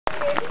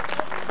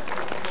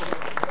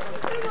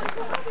so much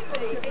for having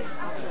me. It's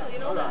absolutely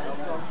an honour.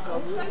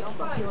 I'm so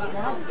surprised that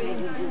I've been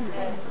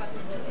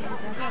festival is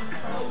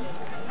absolutely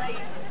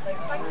amazing. So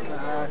thank you for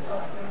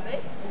welcoming me.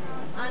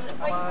 And thank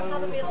you for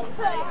having me along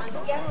today. And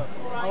yes,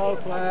 alright. Hello,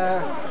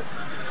 Claire.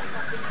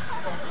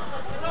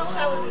 There's no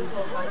showers in the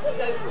floor,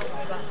 don't talk to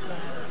me about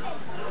today.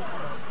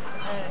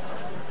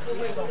 We'll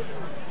move on.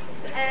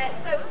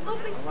 So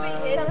lovely to be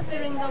here. Tell us to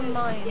ring on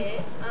mine.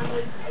 And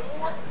there's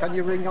lots. Can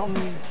you ring on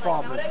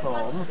from the phone?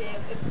 Last year,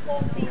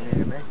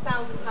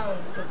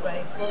 £14,000 was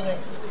raised, wasn't it?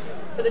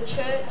 For the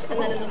church, and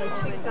then another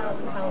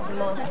 £2,000 for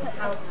Martin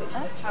House, which is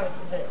a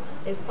charity that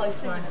is close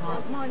to my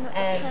heart.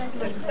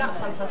 So that's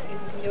fantastic. If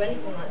we can do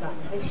anything like that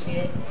this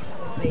year,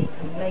 that would be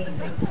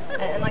amazing.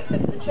 And like I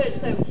said, for the church,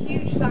 so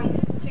huge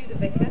thanks to the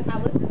vicar,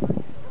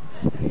 Alan.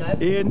 No.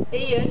 Ian.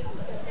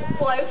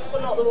 Close,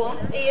 but not the one.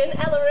 Ian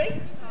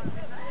Ellery.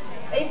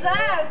 He's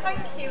there. Thank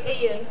you,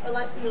 Ian, for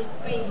letting us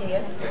be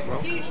here.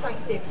 Huge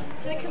thanks to you.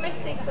 To the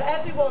committee, for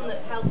everyone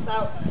that helps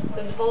out,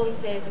 the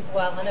volunteers as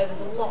well. I know there's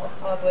a lot of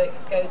hard work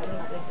that goes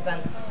into this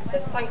event, so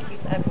thank you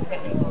to everyone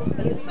getting involved.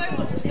 And there's so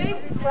much to do.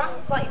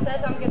 Crafts, like you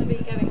said, I'm going to be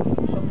going for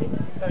some shopping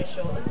very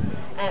shortly.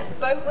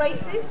 Boat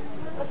races,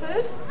 I've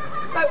heard.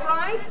 Boat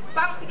rides,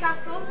 bouncy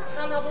castle,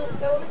 can have a let's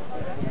go on.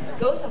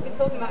 Good, I've been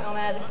talking about it on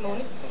air this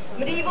morning.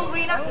 Medieval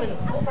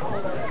reenactments, what's that all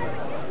about?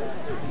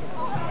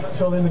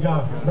 It's all in the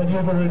garden.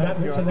 Medieval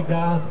reenactments in the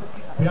garden.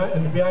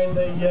 Behind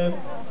the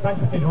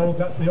banqueting hall,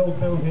 that's the old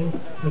building.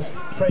 There's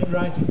train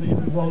rides for the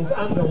young ones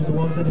and older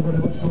ones. Anybody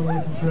wants to go on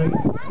the train,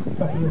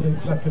 back in the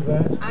back of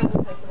there. I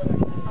will take a look.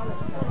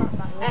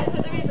 So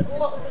there is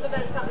lots of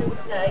events happening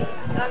today,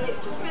 and it's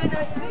just really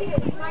nice to be here.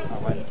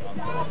 Thankfully.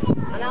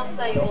 And I'll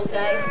stay all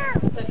day.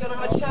 So if you want to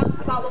have a chat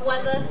about the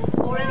weather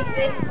or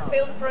anything,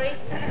 feel free.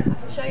 I can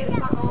show you the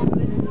fat arm, but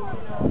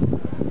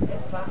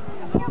it's fat.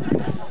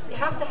 You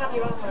have to have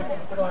your arm like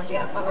this, otherwise you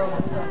get a fat arm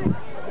on top.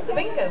 The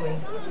bingo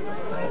wing.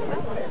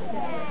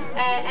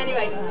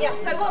 Anyway, yeah,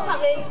 so what's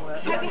happening?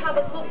 Hope you have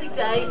a lovely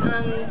day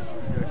and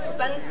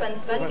spend,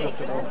 get your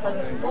Christmas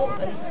presents bought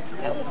and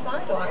get on the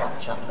side or have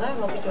a chat there.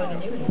 I'll be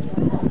joining you in a little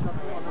bit.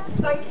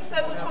 Thank you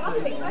so much for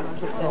having me.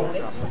 Thank you,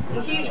 David.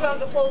 A huge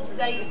round of applause to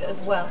David as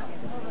well.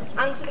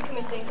 And to the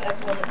committee and to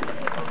everyone that's been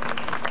involved.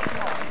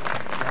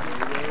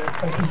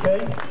 Thank you, Kay.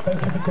 Thank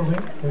you for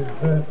coming.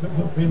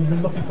 We've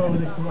been looking forward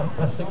to this for the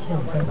last 6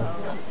 months,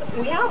 haven't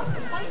we? We have,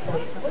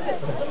 thankfully.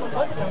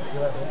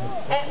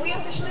 We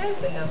officially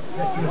open now.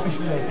 Yes, we're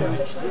officially open.